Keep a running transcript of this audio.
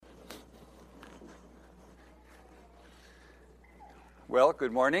Well,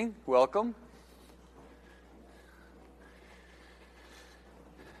 good morning. Welcome.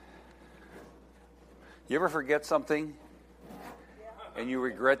 You ever forget something and you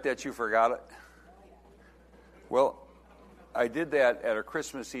regret that you forgot it? Well, I did that at a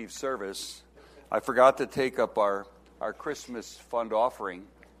Christmas Eve service. I forgot to take up our Christmas fund offering.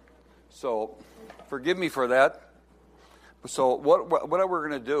 So forgive me for that. So what we're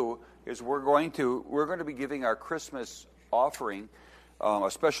going to do is we're going to be giving our Christmas offering,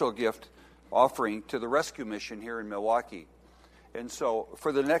 a special gift offering to the rescue mission here in Milwaukee. And so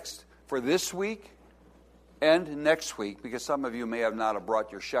for this week and next week, because some of you may have not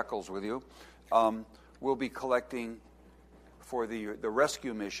brought your shekels with you, we'll be collecting for the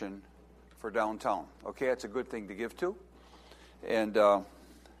rescue mission for downtown. Okay, that's a good thing to give to. And so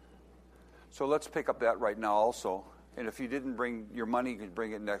let's pick up that right now also. And if you didn't bring your money, you can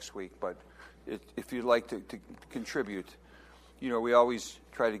bring it next week. But if you'd like to contribute, we always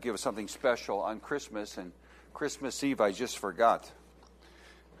try to give something special on Christmas. And Christmas Eve, I just forgot.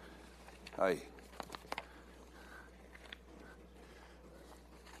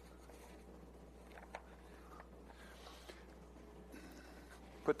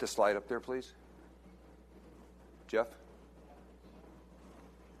 Put the slide up there, please. Jeff?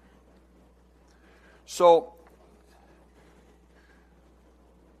 So,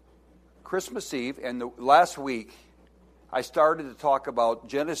 Christmas Eve and last week, I started to talk about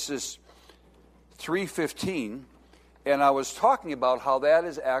Genesis 3:15, and I was talking about how that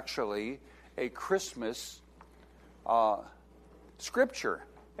is actually a Christmas scripture.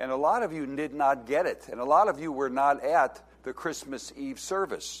 And a lot of you did not get it, and a lot of you were not at the Christmas Eve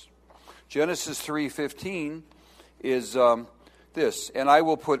service. Genesis 3:15 is this, "And I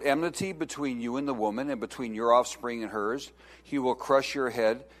will put enmity between you and the woman, and between your offspring and hers. He will crush your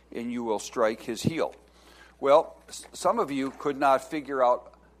head, and you will strike his heel." Well, some of you could not figure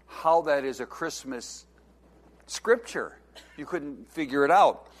out how that is a Christmas scripture. You couldn't figure it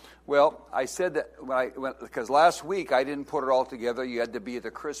out. Well, I said that because last week I didn't put it all together. You had to be at the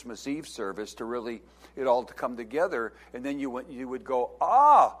Christmas Eve service to really it all to come together, and then you would go,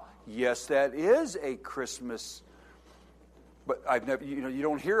 yes, that is a Christmas. But I've never, you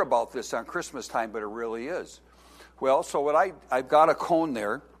don't hear about this on Christmas time, but it really is. Well, so I've got a cone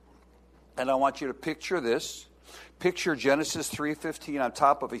there, and I want you to picture this. Picture Genesis 3:15 on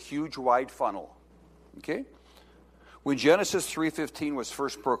top of a huge wide funnel. Okay? When Genesis 3:15 was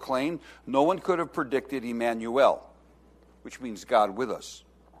first proclaimed, no one could have predicted Emmanuel, which means God with us,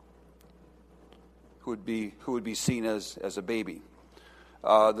 who would be seen as a baby.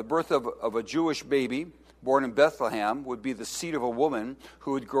 The birth of a Jewish baby born in Bethlehem would be the seed of a woman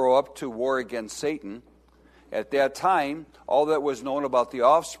who would grow up to war against Satan. At that time, all that was known about the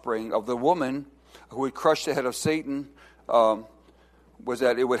offspring of the woman who would crush the head of Satan was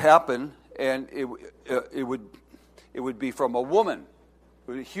that it would happen, and it would be from a woman.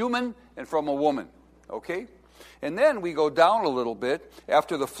 It would be human and from a woman. Okay? And then we go down a little bit.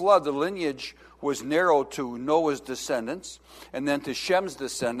 After the flood, the lineage was narrowed to Noah's descendants, and then to Shem's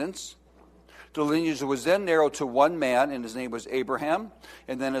descendants. The lineage was then narrowed to one man, and his name was Abraham,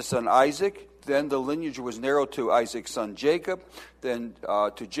 and then his son Isaac. Then the lineage was narrowed to Isaac's son Jacob, then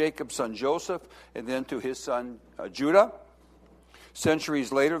to Jacob's son Joseph, and then to his son Judah.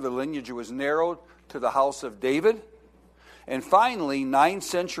 Centuries later, the lineage was narrowed to the house of David. And finally, 9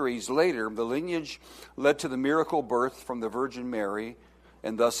 centuries later, the lineage led to the miracle birth from the Virgin Mary,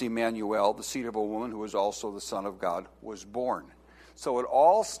 and thus Emmanuel, the seed of a woman who was also the Son of God, was born. So it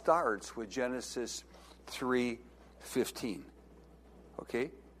all starts with Genesis 3:15.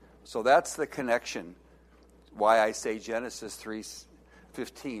 Okay? So that's the connection. Why I say Genesis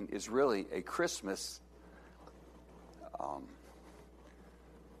 3:15 is really a Christmas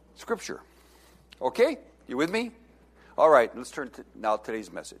scripture. Okay? You with me? All right, let's turn to now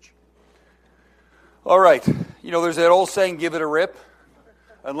today's message. All right. There's that old saying, give it a rip.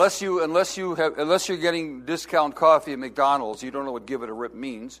 Unless you're getting discount coffee at McDonald's, you don't know what give it a rip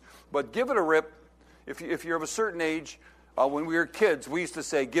means. But give it a rip, if you're of a certain age, when we were kids, we used to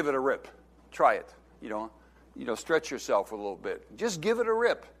say, give it a rip. Try it. Stretch yourself a little bit. Just give it a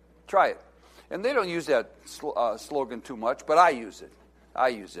rip. Try it. And they don't use that slogan too much, but I use it.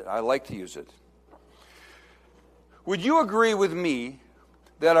 I like to use it. Would you agree with me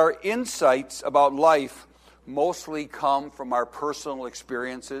that our insights about life mostly come from our personal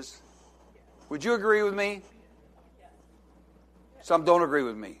experiences? Would you agree with me? Some don't agree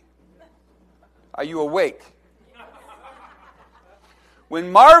with me. Are you awake?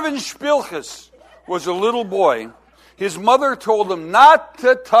 When Marvin Spilkes was a little boy, his mother told him not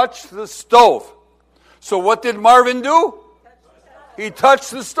to touch the stove. So what did Marvin do? He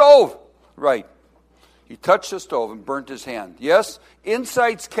touched the stove. Right. He touched the stove and burnt his hand. Yes,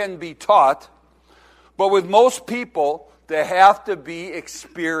 insights can be taught, but with most people, they have to be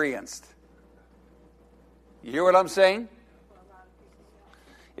experienced. You hear what I'm saying?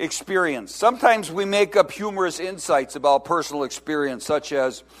 Experience. Sometimes we make up humorous insights about personal experience, such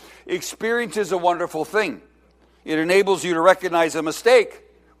as, experience is a wonderful thing. It enables you to recognize a mistake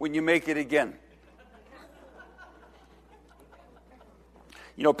when you make it again.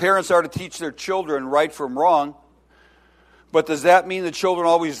 You know, parents are to teach their children right from wrong, but does that mean the children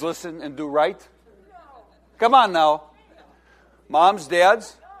always listen and do right? Come on now. Moms,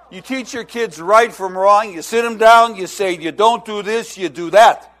 dads, you teach your kids right from wrong. You sit them down, you say, you don't do this, you do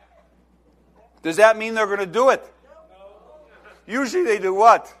that. Does that mean they're going to do it? Usually they do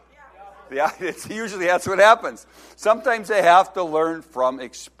what? Yeah, usually that's what happens. Sometimes they have to learn from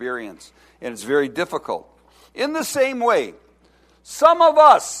experience, and it's very difficult. In the same way, some of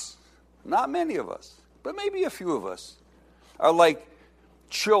us, not many of us, but maybe a few of us, are like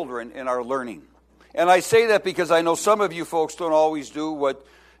children in our learning. And I say that because I know some of you folks don't always do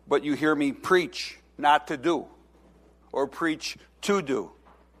what you hear me preach not to do, or preach to do.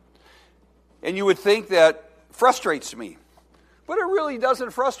 And you would think that frustrates me, but it really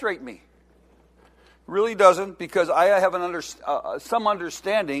doesn't frustrate me. Really doesn't, because I have some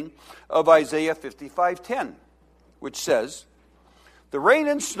understanding of Isaiah 55:10, which says, "The rain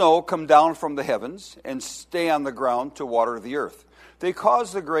and snow come down from the heavens and stay on the ground to water the earth. They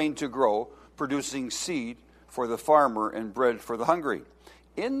cause the grain to grow, producing seed for the farmer and bread for the hungry.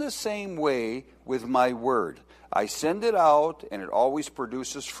 In the same way with my word, I send it out and it always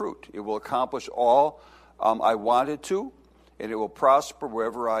produces fruit. It will accomplish all I want it to, and it will prosper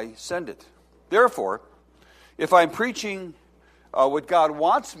wherever I send it. Therefore, if I'm preaching what God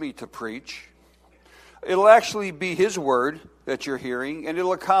wants me to preach, it'll actually be His word that you're hearing, and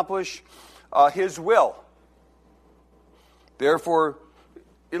it'll accomplish His will. Therefore,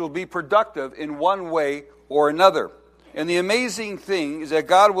 it'll be productive in one way or another. And the amazing thing is that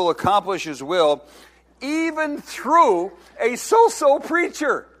God will accomplish His will even through a so-so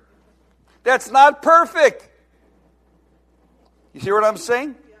preacher that's not perfect. You see what I'm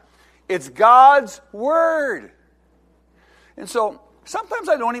saying? It's God's word. And so, sometimes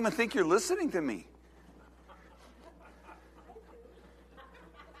I don't even think you're listening to me.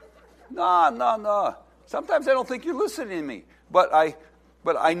 No. Sometimes I don't think you're listening to me. But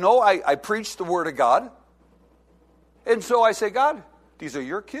I know I preach the word of God. And so I say, God, these are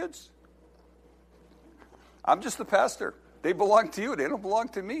your kids. I'm just the pastor. They belong to you. They don't belong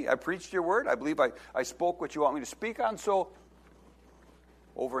to me. I preached your word. I believe I spoke what you want me to speak on. So,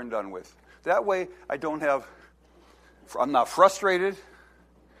 over and done with. That way, I'm not frustrated.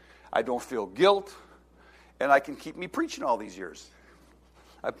 I don't feel guilt. And I can keep me preaching all these years.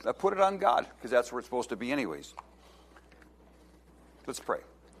 I put it on God, because that's where it's supposed to be anyways. Let's pray.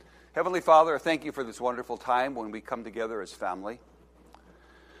 Heavenly Father, I thank you for this wonderful time when we come together as family.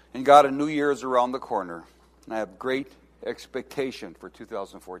 And God, a new year is around the corner. And I have great expectation for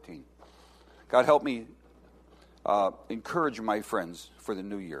 2014. God, help me encourage my friends for the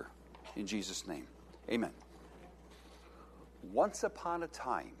new year. In Jesus' name, amen. Once upon a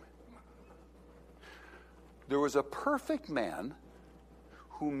time, there was a perfect man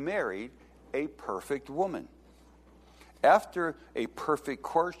who married a perfect woman. After a perfect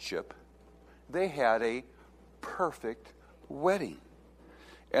courtship, they had a perfect wedding.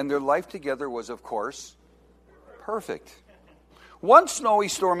 And their life together was, of course, perfect. One snowy,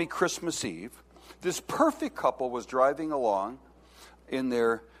 stormy Christmas Eve, this perfect couple was driving along in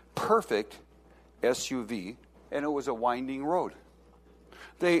their perfect SUV, and it was a winding road.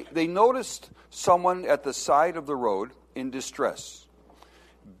 They noticed someone at the side of the road in distress.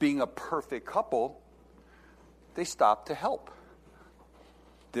 Being a perfect couple, they stopped to help.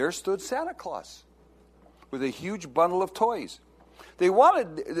 There stood Santa Claus with a huge bundle of toys.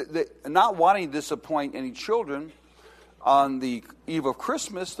 Not wanting to disappoint any children, on the eve of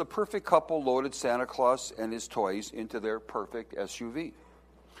Christmas, the perfect couple loaded Santa Claus and his toys into their perfect SUV.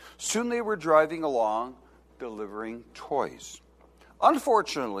 Soon they were driving along, delivering toys.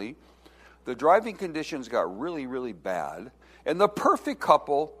 Unfortunately, the driving conditions got really, really bad, and the perfect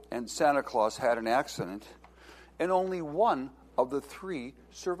couple and Santa Claus had an accident, and only one of the three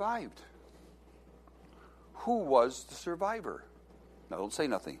survived. Who was the survivor? Now, don't say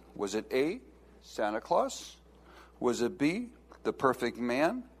nothing. Was it A, Santa Claus? Was it B, the perfect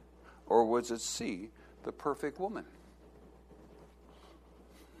man? Or was it C, the perfect woman?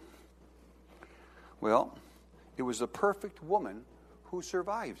 Well, it was the perfect woman who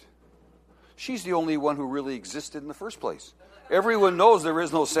survived. she's the only one who really existed in the first place. Everyone knows there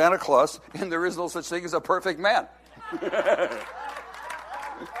is no Santa Claus, and there is no such thing as a perfect man.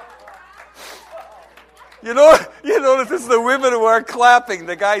 You notice the women who are clapping,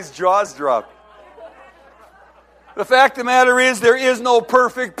 the guy's jaws drop. The fact of the matter is, there is no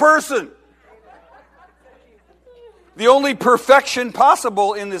perfect person. The only perfection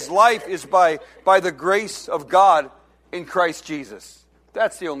possible in this life is by the grace of God in Christ Jesus.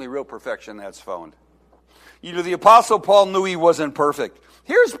 That's the only real perfection that's found. The Apostle Paul knew he wasn't perfect.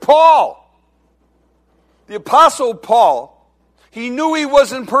 Here's Paul. The Apostle Paul, he knew he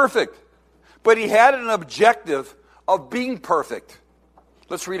wasn't perfect, but he had an objective of being perfect.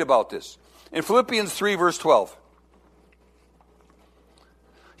 Let's read about this. In Philippians 3, verse 12.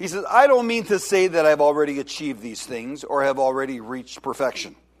 He says, I don't mean to say that I've already achieved these things or have already reached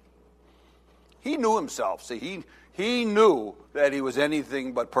perfection. He knew himself. See, he knew that he was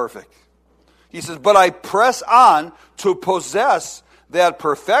anything but perfect. He says, but I press on to possess that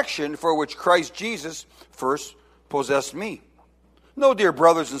perfection for which Christ Jesus first possessed me. No, dear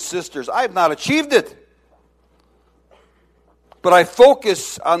brothers and sisters, I have not achieved it. But I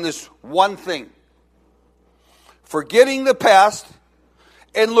focus on this one thing. Forgetting the past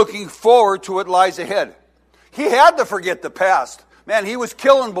and looking forward to what lies ahead. He had to forget the past. Man, he was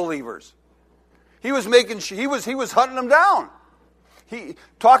killing believers. He was hunting them down.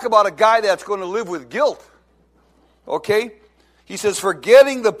 Talk about a guy that's going to live with guilt. Okay? He says,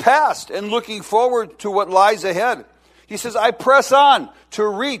 forgetting the past and looking forward to what lies ahead. He says, I press on to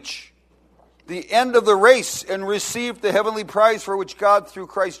reach the end of the race and receive the heavenly prize for which God, through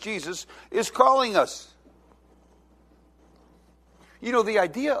Christ Jesus, is calling us. The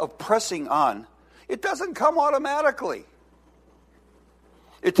idea of pressing on, it doesn't come automatically.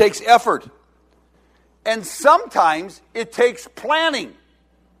 It takes effort. And sometimes it takes planning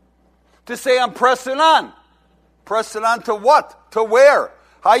to say, I'm pressing on. Pressing on to what? To where?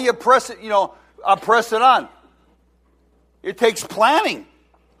 How you press it, I'm pressing on. It takes planning.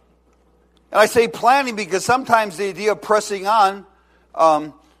 And I say planning because sometimes the idea of pressing on,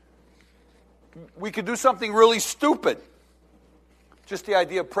 we could do something really stupid. Just the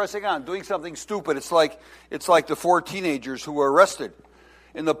idea of pressing on, doing something stupid. It's like the 4 teenagers who were arrested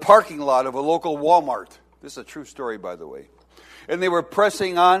in the parking lot of a local Walmart. This is a true story, by the way. And they were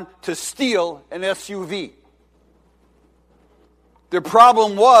pressing on to steal an SUV. Their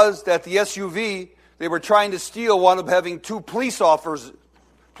problem was that the SUV they were trying to steal wound up having 2 police officers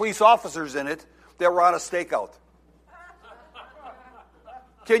in it that were on a stakeout.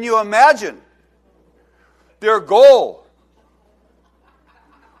 Can you imagine? Their goal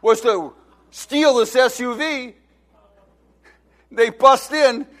was to steal this SUV. They bust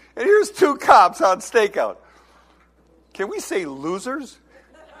in, and here's 2 cops on stakeout. Can we say losers?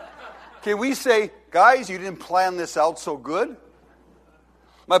 Can we say, guys, you didn't plan this out so good?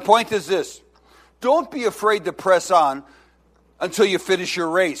 My point is this. Don't be afraid to press on until you finish your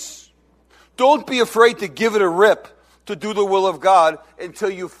race. Don't be afraid to give it a rip to do the will of God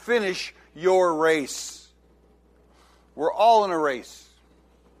until you finish your race. We're all in a race.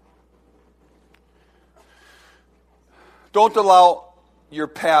 Don't allow your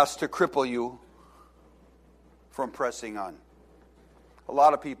past to cripple you from pressing on. A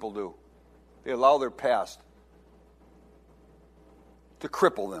lot of people do. They allow their past to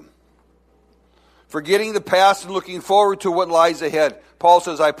cripple them. Forgetting the past and looking forward to what lies ahead. Paul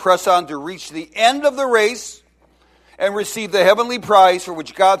says, I press on to reach the end of the race and receive the heavenly prize for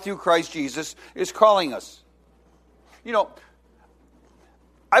which God, through Christ Jesus, is calling us.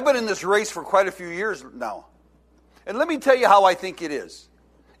 I've been in this race for quite a few years now. And let me tell you how I think it is.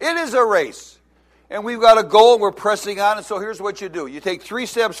 It is a race. And we've got a goal, and we're pressing on. And so here's what you do. You take 3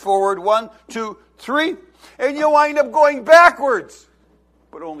 steps forward, 1, 2, 3, and you wind up going backwards.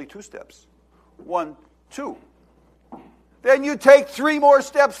 But only 2 steps. 1, 2. Then you take 3 more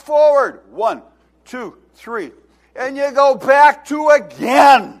steps forward. 1, 2, 3. And you go back 2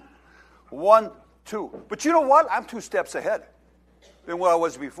 again. 1, 2. But you know what? I'm 2 steps ahead than what I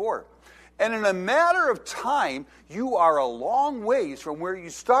was before. And in a matter of time, you are a long ways from where you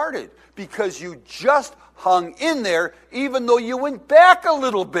started because you just hung in there even though you went back a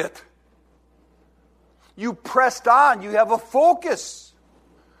little bit. You pressed on. You have a focus.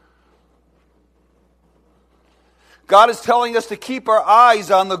 God is telling us to keep our eyes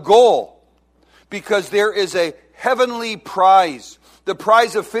on the goal because there is a heavenly prize. The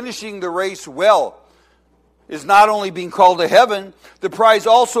prize of finishing the race well is not only being called to heaven, the prize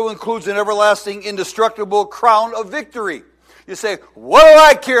also includes an everlasting, indestructible crown of victory. You say, what do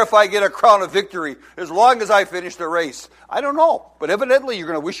I care if I get a crown of victory as long as I finish the race? I don't know, but evidently you're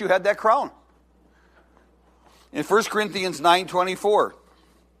going to wish you had that crown. In 1 Corinthians 9:24,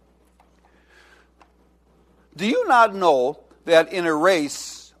 do you not know that in a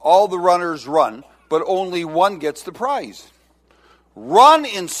race all the runners run, but only one gets the prize? Run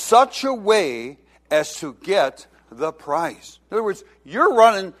in such a way as to get the prize. In other words, you're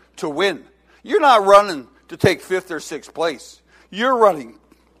running to win. You're not running to take 5th or 6th place. You're running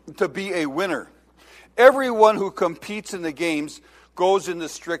to be a winner. Everyone who competes in the games goes into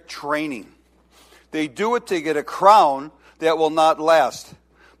strict training. They do it to get a crown that will not last.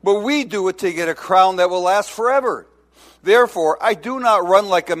 But we do it to get a crown that will last forever. Therefore, I do not run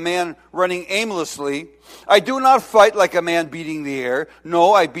like a man running aimlessly. I do not fight like a man beating the air.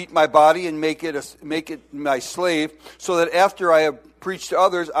 No, I beat my body and make it my slave, so that after I have preached to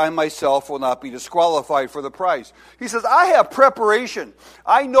others, I myself will not be disqualified for the prize. He says, I have preparation.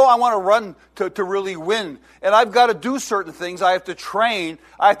 I know I want to run to really win. And I've got to do certain things. I have to train.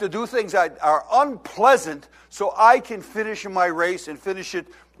 I have to do things that are unpleasant so I can finish my race and finish it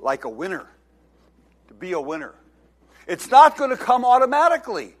like a winner. To be a winner. It's not going to come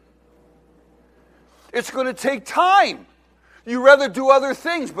automatically. It's going to take time. You rather do other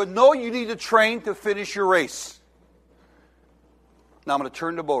things, but no, you need to train to finish your race. Now I'm going to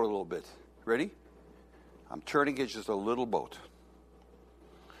turn the boat a little bit. Ready? I'm turning it just a little boat.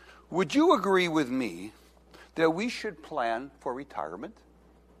 Would you agree with me that we should plan for retirement?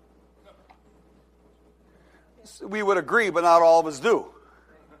 We would agree, but not all of us do.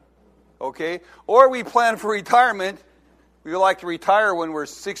 Okay? Or we plan for retirement. We like to retire when we're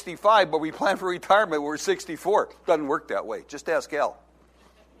 65, but we plan for retirement when we're 64. Doesn't work that way. Just ask Al.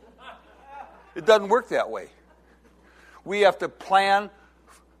 It doesn't work that way. We have to plan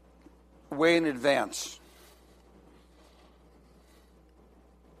way in advance.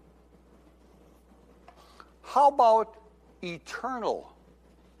 How about eternal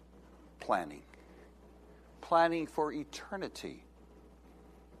planning? Planning for eternity.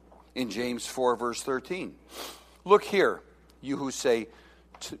 In James 4, verse 13. Look here, you who say,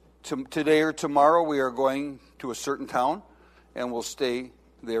 today or tomorrow we are going to a certain town and we'll stay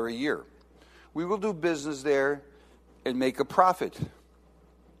there a year. We will do business there and make a profit.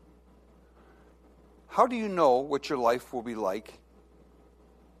 How do you know what your life will be like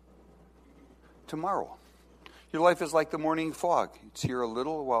tomorrow? Your life is like the morning fog. It's here a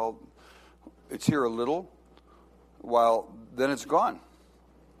little while then it's gone.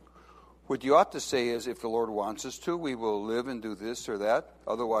 What you ought to say is, if the Lord wants us to, we will live and do this or that.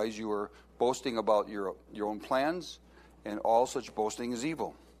 Otherwise, you are boasting about your own plans, and all such boasting is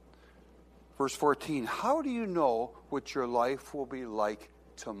evil. Verse 14, how do you know what your life will be like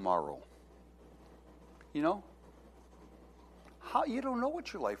tomorrow? You know? You don't know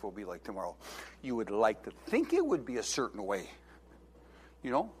what your life will be like tomorrow. You would like to think it would be a certain way. You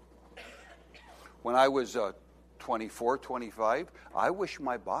know? When I was 24, 25, I wish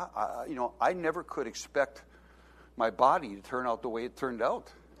my body, I never could expect my body to turn out the way it turned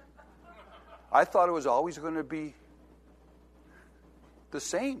out. I thought it was always going to be the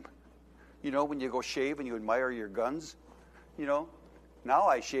same. You know, when you go shave and you admire your guns, you know. Now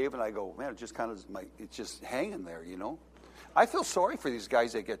I shave and I go, man, it's just hanging there, you know. I feel sorry for these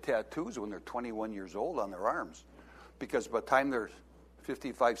guys that get tattoos when they're 21 years old on their arms, because by the time they're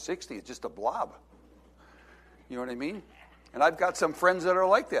 55, 60, it's just a blob. You know what I mean? And I've got some friends that are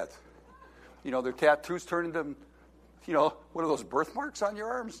like that. You know, their tattoos turn into, what are those birthmarks on your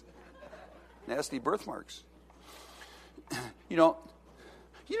arms? Nasty birthmarks. You don't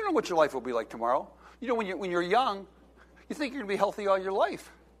know what your life will be like tomorrow. You know, when you're young, you think you're going to be healthy all your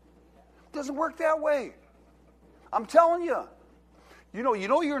life. It doesn't work that way. I'm telling you. You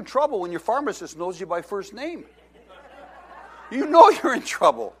know you're in trouble when your pharmacist knows you by first name. You know you're in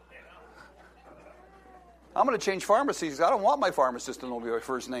trouble. I'm going to change pharmacies. I don't want my pharmacist to know me by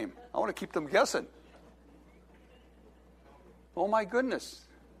first name. I want to keep them guessing. Oh, my goodness.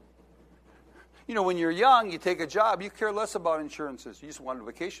 You know, when you're young, you take a job, you care less about insurances. You just want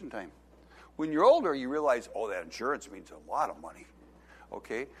vacation time. When you're older, you realize, that insurance means a lot of money.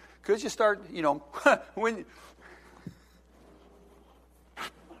 Okay? Because you start, when...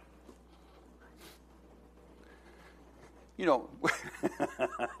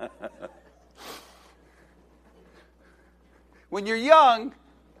 When you're young,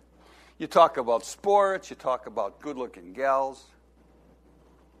 you talk about sports, you talk about good-looking gals.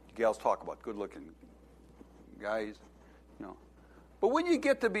 Gals talk about good-looking guys, But when you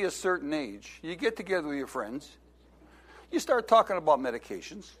get to be a certain age, you get together with your friends, you start talking about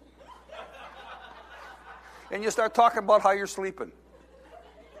medications. And you start talking about how you're sleeping.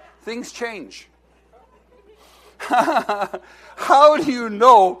 Things change. How do you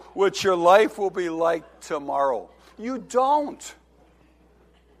know what your life will be like tomorrow? You don't.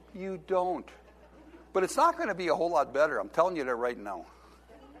 You don't. But it's not going to be a whole lot better. I'm telling you that right now.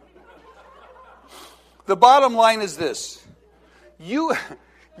 The bottom line is this. You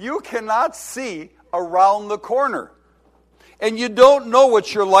cannot see around the corner. And you don't know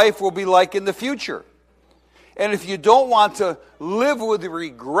what your life will be like in the future. And if you don't want to live with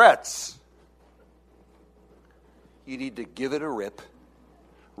regrets, you need to give it a rip.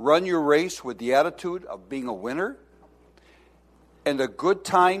 Run your race with the attitude of being a winner. And a good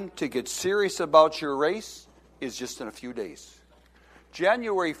time to get serious about your race is just in a few days.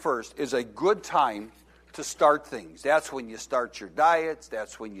 January 1st is a good time to start things. That's when you start your diets.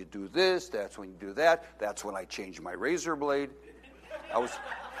 That's when you do this. That's when you do that. That's when I change my razor blade.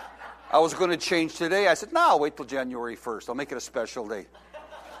 I was going to change today. I said, no, I'll wait till January 1st. I'll make it a special day.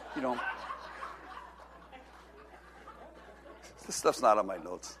 You know. This stuff's not on my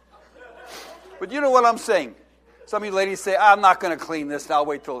notes. But you know what I'm saying. Some of you ladies say, I'm not going to clean this. I'll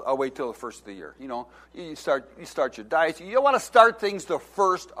wait till the first of the year. You know, you start your diet. You don't want to start things the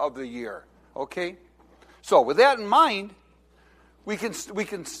first of the year. Okay? So with that in mind, we can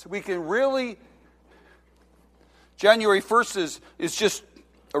really. January 1st is just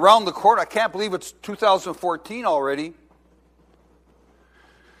around the corner. I can't believe it's 2014 already.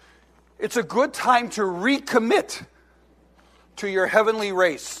 It's a good time to recommit to your heavenly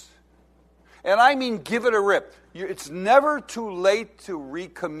race. And I mean give it a rip. It's never too late to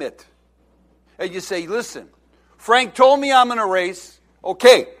recommit. And you say, listen, Frank told me I'm in a race.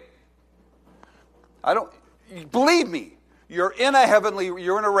 Okay. Believe me, you're in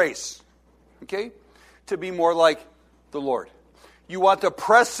a race. Okay? To be more like the Lord. You want to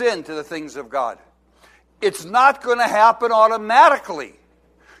press into the things of God. It's not going to happen automatically.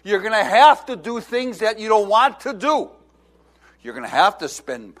 You're going to have to do things that you don't want to do. You're going to have to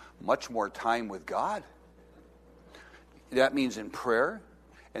spend much more time with God. That means in prayer,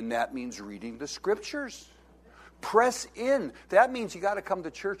 and that means reading the Scriptures. Press in. That means you got to come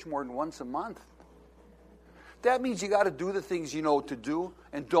to church more than once a month. That means you got to do the things you know to do,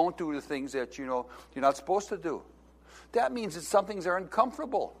 and don't do the things that you know you're not supposed to do. That means that some things are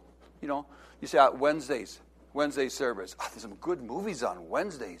uncomfortable. You know, you say Wednesday service. Oh, there's some good movies on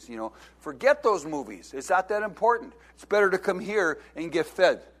Wednesdays. You know, forget those movies. It's not that important. It's better to come here and get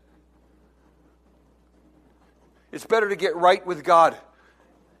fed. It's better to get right with God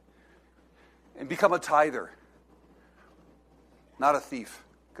and become a tither, not a thief,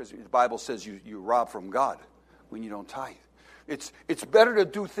 because the Bible says you rob from God when you don't tithe. It's better to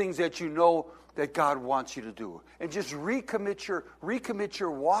do things that you know that God wants you to do, and just recommit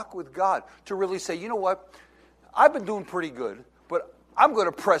your walk with God to really say, you know what, I've been doing pretty good, but I'm going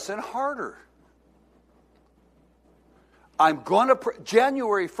to press in harder. I'm going to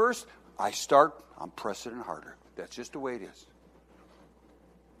January 1st. I'm pressing in harder. That's just the way it is.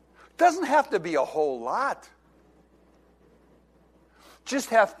 Doesn't have to be a whole lot. Just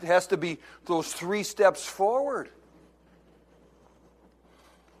has to be those 3 steps forward.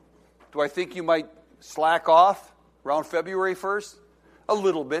 Do I think you might slack off around February 1st? A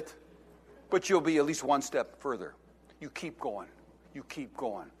little bit. But you'll be at least 1 step further. You keep going. You keep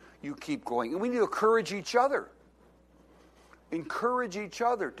going. You keep going. And we need to encourage each other. Encourage each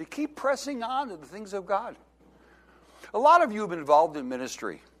other to keep pressing on to the things of God. A lot of you have been involved in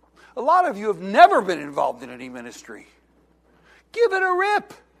ministry. A lot of you have never been involved in any ministry. Give it a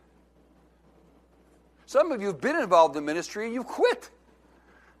rip. Some of you have been involved in ministry and you've quit.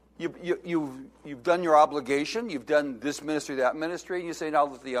 You've done your obligation. You've done this ministry, that ministry, and you say, now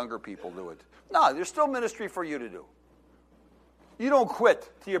let the younger people do it. No, there's still ministry for you to do. You don't quit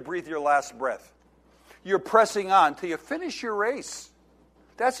till you breathe your last breath. You're pressing on till you finish your race.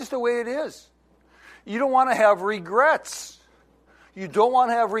 That's just the way it is. You don't want to have regrets. You don't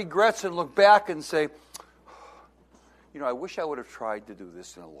want to have regrets and look back and say, you know, I wish I would have tried to do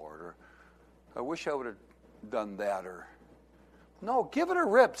this in the Lord, or I wish I would have done that, or no, give it a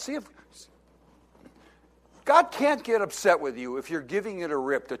rip. See if God can't get upset with you if you're giving it a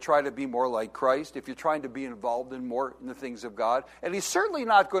rip to try to be more like Christ, if you're trying to be involved in more in the things of God. And He's certainly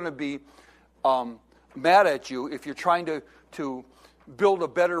not going to be mad at you if you're trying to build a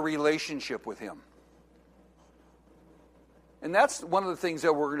better relationship with Him. And that's one of the things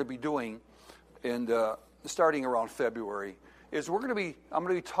that we're going to be doing, and starting around February, is I'm going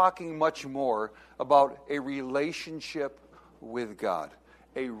to be talking much more about a relationship with God.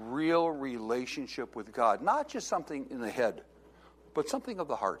 A real relationship with God. Not just something in the head, but something of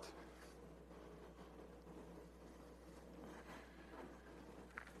the heart.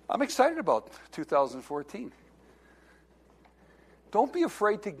 I'm excited about 2014. Don't be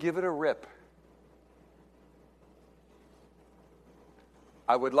afraid to give it a rip.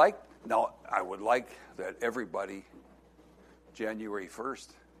 I would like that everybody, January 1st,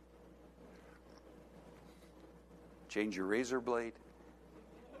 change your razor blade,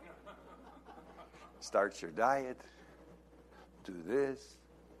 start your diet, do this,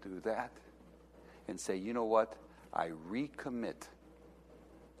 do that, and say, you know what? I recommit.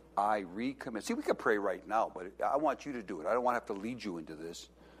 See, we could pray right now, but I want you to do it. I don't want to have to lead you into this.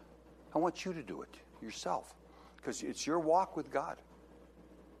 I want you to do it yourself, because it's your walk with God.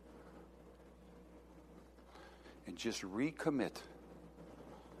 And just recommit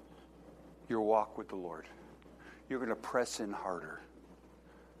your walk with the Lord. You're going to press in harder.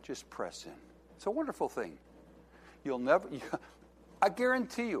 Just press in. It's a wonderful thing. I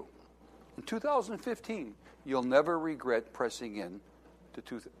guarantee you, in 2015, you'll never regret pressing in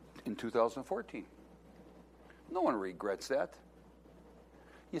in 2014. No one regrets that.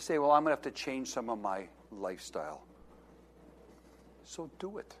 You say, well, I'm going to have to change some of my lifestyle. So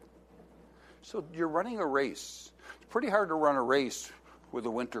do it. So you're running a race. It's pretty hard to run a race with a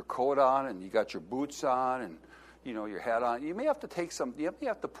winter coat on and you got your boots on and your hat on. You may have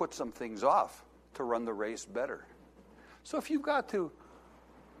to put some things off to run the race better. So if you've got to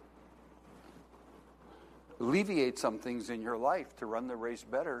alleviate some things in your life to run the race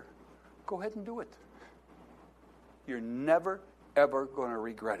better, go ahead and do it. You're never, ever going to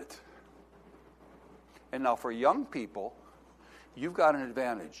regret it. And now for young people, you've got an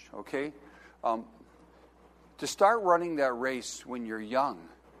advantage, okay? To start running that race when you're young,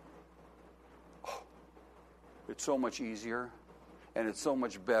 it's so much easier and it's so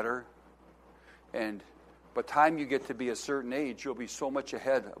much better. And by the time you get to be a certain age, you'll be so much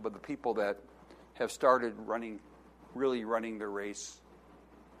ahead of the people that have started really running the race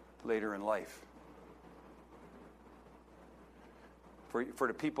later in life. For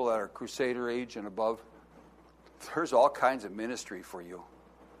the people that are Crusader age and above, there's all kinds of ministry for you.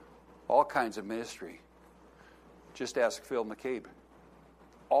 All kinds of ministry. Just ask Phil McCabe.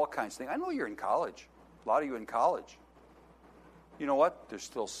 All kinds of things. I know you're in college. A lot of you in college. You know what? There's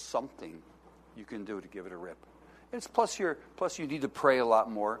still something you can do to give it a rip. It's plus you need to pray a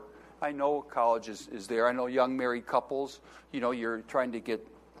lot more. I know college is there. I know young married couples, you're trying to get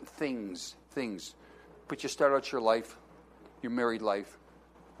things. But you start out your married life,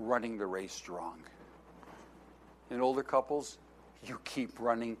 running the race strong. And older couples, you keep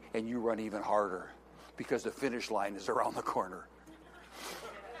running and you run even harder because the finish line is around the corner.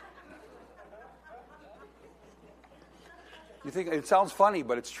 You think it sounds funny,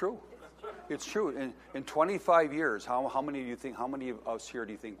 but it's true. It's true. In 25 years, how many of us here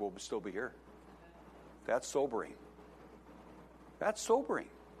do you think will still be here? That's sobering. That's sobering.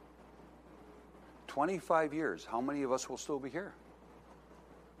 25 years, how many of us will still be here?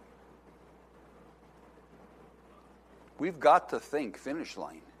 We've got to think finish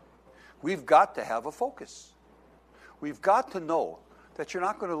line. We've got to have a focus. We've got to know that you're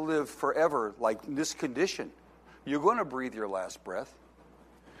not going to live forever like in this condition. You're going to breathe your last breath.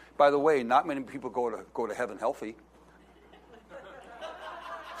 By the way, not many people go to heaven healthy.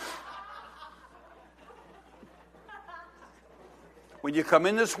 When you come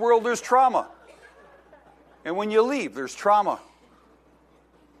in this world, there's trauma. And when you leave, there's trauma.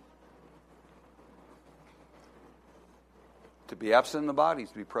 To be absent in the body is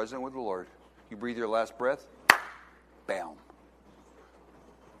to be present with the Lord. You breathe your last breath, bam.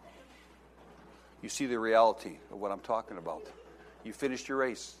 You see the reality of what I'm talking about. You finished your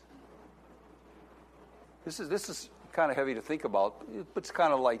race. This is kind of heavy to think about, but it's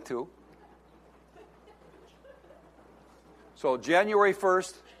kind of light too. So January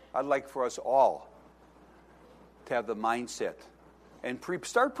 1st, I'd like for us all to have the mindset and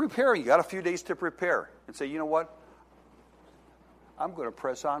start preparing. You got a few days to prepare and say, you know what? I'm going to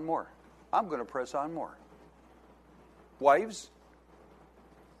press on more. I'm going to press on more. Wives,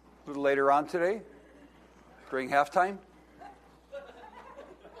 a little later on today, during halftime.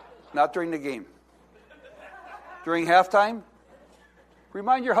 Not during the game. During halftime,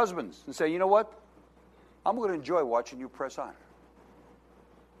 remind your husbands and say, you know what? I'm going to enjoy watching you press on.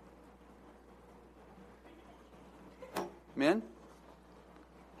 Men,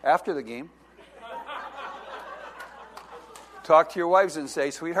 after the game, talk to your wives and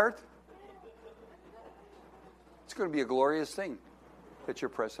say, sweetheart, it's going to be a glorious thing that you're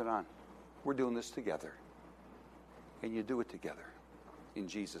pressing on. We're doing this together. And you do it together. In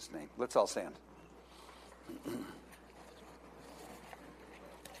Jesus' name. Let's all stand.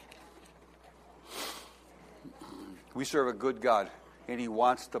 We serve a good God, and He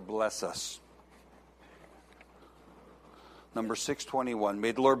wants to bless us. Number 621.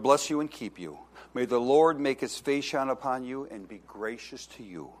 May the Lord bless you and keep you. May the Lord make his face shine upon you and be gracious to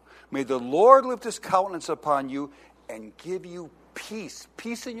you. May the Lord lift his countenance upon you and give you peace.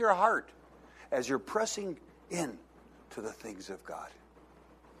 Peace in your heart as you're pressing in to the things of God.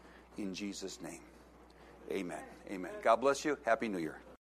 In Jesus' name, amen. Amen. God bless you. Happy New Year.